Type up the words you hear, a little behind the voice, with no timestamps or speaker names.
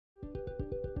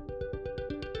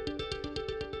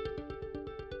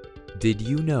Did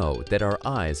you know that our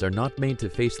eyes are not made to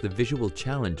face the visual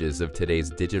challenges of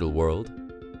today's digital world?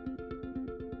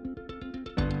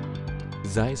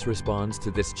 ZEISS responds to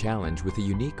this challenge with a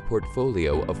unique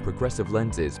portfolio of progressive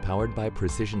lenses powered by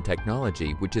precision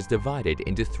technology, which is divided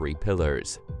into three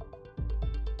pillars: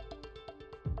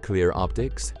 clear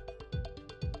optics,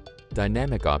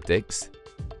 dynamic optics,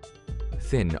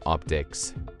 thin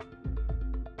optics.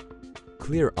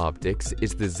 Clear optics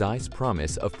is the ZEISS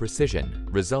promise of precision,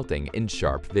 resulting in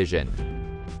sharp vision.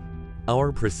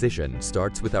 Our precision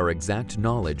starts with our exact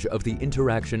knowledge of the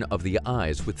interaction of the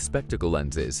eyes with spectacle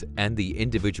lenses and the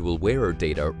individual wearer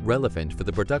data relevant for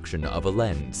the production of a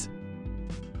lens.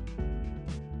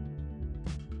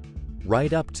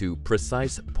 Right up to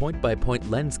precise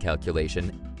point-by-point lens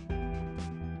calculation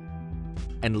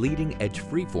and leading-edge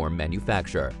freeform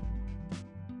manufacture.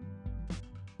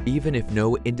 Even if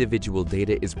no individual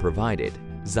data is provided,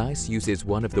 ZEISS uses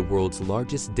one of the world's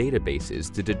largest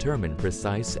databases to determine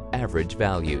precise average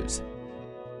values.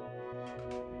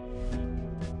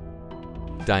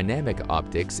 Dynamic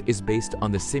optics is based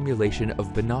on the simulation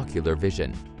of binocular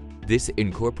vision. This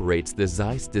incorporates the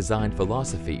ZEISS design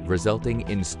philosophy, resulting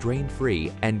in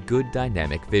strain-free and good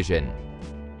dynamic vision.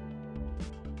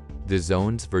 The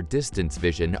zones for distance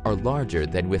vision are larger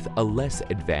than with a less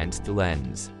advanced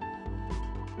lens.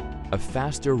 A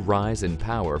faster rise in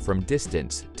power from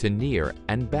distance to near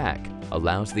and back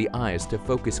allows the eyes to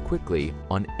focus quickly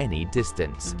on any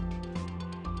distance.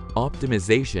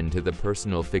 Optimization to the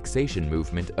personal fixation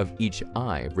movement of each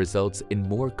eye results in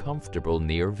more comfortable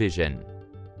near vision.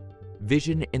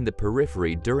 Vision in the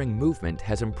periphery during movement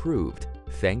has improved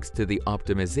thanks to the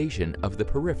optimization of the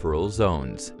peripheral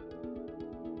zones.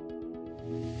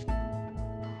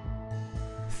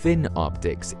 Thin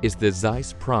optics is the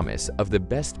ZEISS promise of the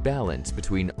best balance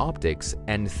between optics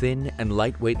and thin and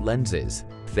lightweight lenses,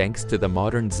 thanks to the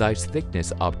modern ZEISS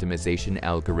thickness optimization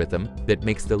algorithm that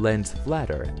makes the lens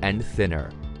flatter and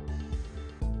thinner.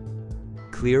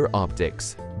 Clear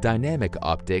optics, dynamic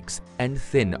optics, and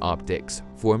thin optics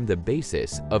form the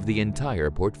basis of the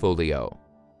entire portfolio.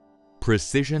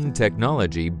 Precision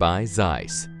technology by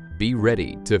ZEISS. Be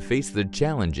ready to face the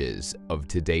challenges of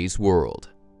today's world.